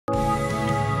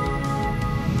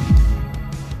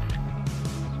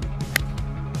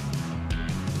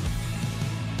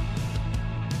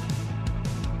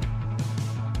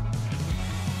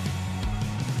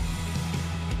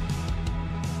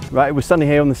Right, we're standing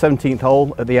here on the 17th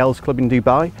hole at the Els Club in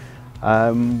Dubai.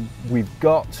 We've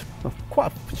got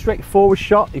quite a straightforward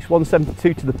shot. It's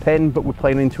 172 to the pin, but we're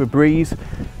playing into a breeze.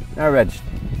 Now, Reg,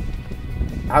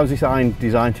 how's this iron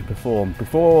designed to perform?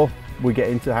 Before we get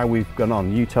into how we've gone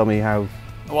on, you tell me how.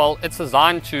 Well, it's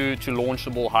designed to launch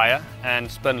the ball higher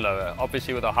and spin lower.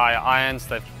 Obviously, with the higher irons,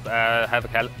 they have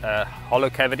a hollow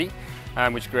cavity,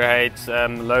 which creates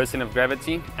lower center of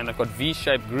gravity, and they've got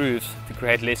V-shaped grooves to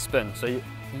create less spin. So you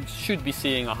should be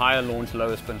seeing a higher launch,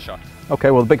 lower spin shot.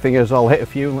 Okay, well the big thing is I'll hit a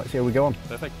few and let's see how we go on.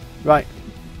 Perfect. Right,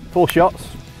 4 shots.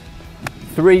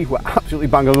 3 were absolutely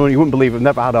bang on. You wouldn't believe it, I've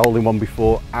never had a hole in one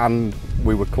before, and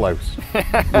we were close.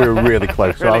 We were really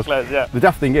close. Really close, yeah. The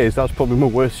daft thing is, that's probably my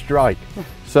worst strike.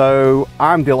 So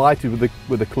I'm delighted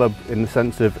with the club in the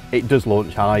sense of it does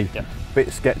launch high. Yeah.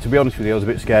 Bit scared, to be honest with you, I was a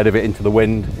bit scared of it into the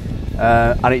wind,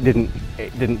 and it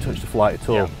didn't touch the flight at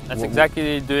all. Yeah, that's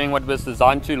exactly doing what it was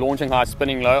designed to, launching high,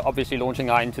 spinning low, obviously launching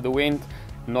high into the wind,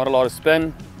 not a lot of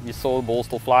spin. You saw the ball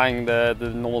still flying the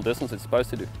normal distance it's supposed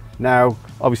to do. Now,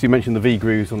 obviously you mentioned the V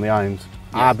grooves on the irons.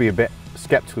 Yeah. I'd be a bit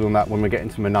sceptical on that when we get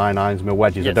into my 9 irons and my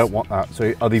wedges. Yes. I don't want that.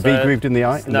 So are they V grooved in the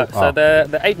iron? No, so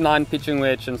the 8-9 pitching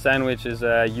wedge and sandwich is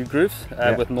U grooves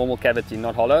with normal cavity,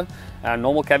 not hollow.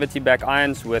 Normal cavity back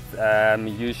irons with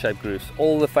U-shaped grooves.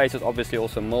 All the faces obviously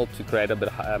also milled to create a bit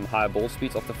higher ball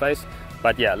speeds off the face.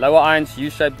 But yeah, lower irons,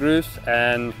 U-shaped grooves,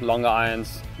 and longer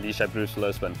irons, V-shaped grooves for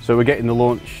low spin. So we're getting the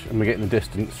launch and we're getting the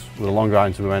distance with the longer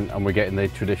irons we went, and we're getting the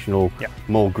traditional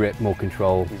more grip, more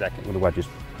control with the wedges.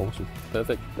 Awesome.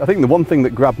 Perfect. I think the one thing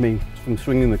that grabbed me from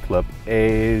swinging the club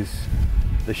is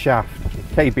the shaft.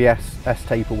 KBS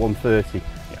S-Taper 130.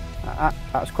 Yeah.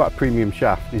 That's quite a premium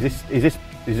shaft. Is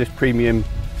this premium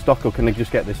stock, or can they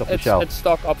just get this off the shelf? It's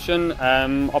stock option.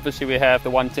 Obviously we have the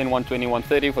 110, 120,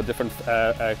 130 for different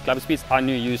club speeds. I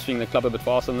knew you swing the club a bit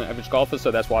faster than the average golfer,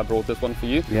 so that's why I brought this one for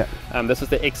you. Yeah. This is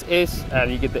the XS,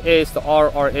 and you get the S, the R,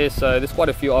 RS, so there's quite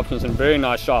a few options and very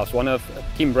nice shafts. One of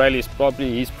Kim Brayley's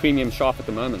probably his premium shaft at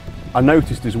the moment. I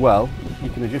noticed as well, you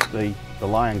can adjust the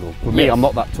lie angle. For me, I'm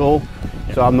not that tall,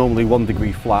 so I'm normally 1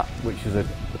 degree flat, which is a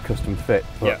custom fit.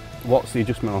 But what's the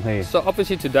adjustment on here? So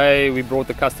obviously today we brought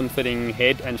the custom fitting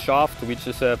head and shaft, which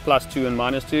is a +2 and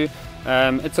 -2.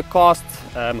 It's a cast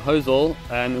hosel,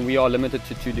 and we are limited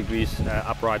to 2 degrees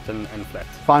upright and flat.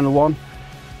 Final one,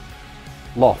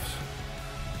 lofts.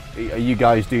 Are you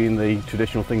guys doing the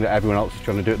traditional thing that everyone else is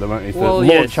trying to do at the moment? Is the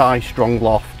launch high, strong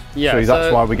loft. Yeah, so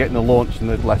that's why we're getting the launch and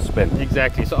the less spin.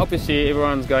 Exactly. So obviously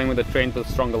everyone's going with the trend with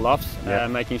stronger lofts,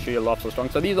 making sure your lofts are strong.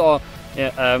 So these are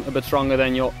a bit stronger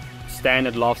than your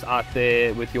standard lofts out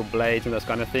there with your blades and those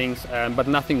kind of things, but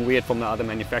nothing weird from the other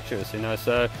manufacturers, you know.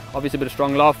 So obviously a bit of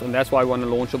strong loft, and that's why we want to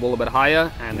launch the ball a bit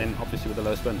higher, and then obviously with a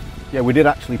low spin. Yeah, we did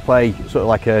actually play sort of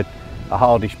like a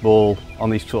hardish ball on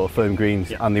these sort of firm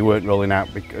greens, and they weren't rolling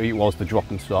out because it was the drop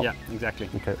and stop. Yeah, exactly.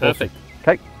 Okay, perfect.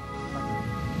 Awesome. Okay.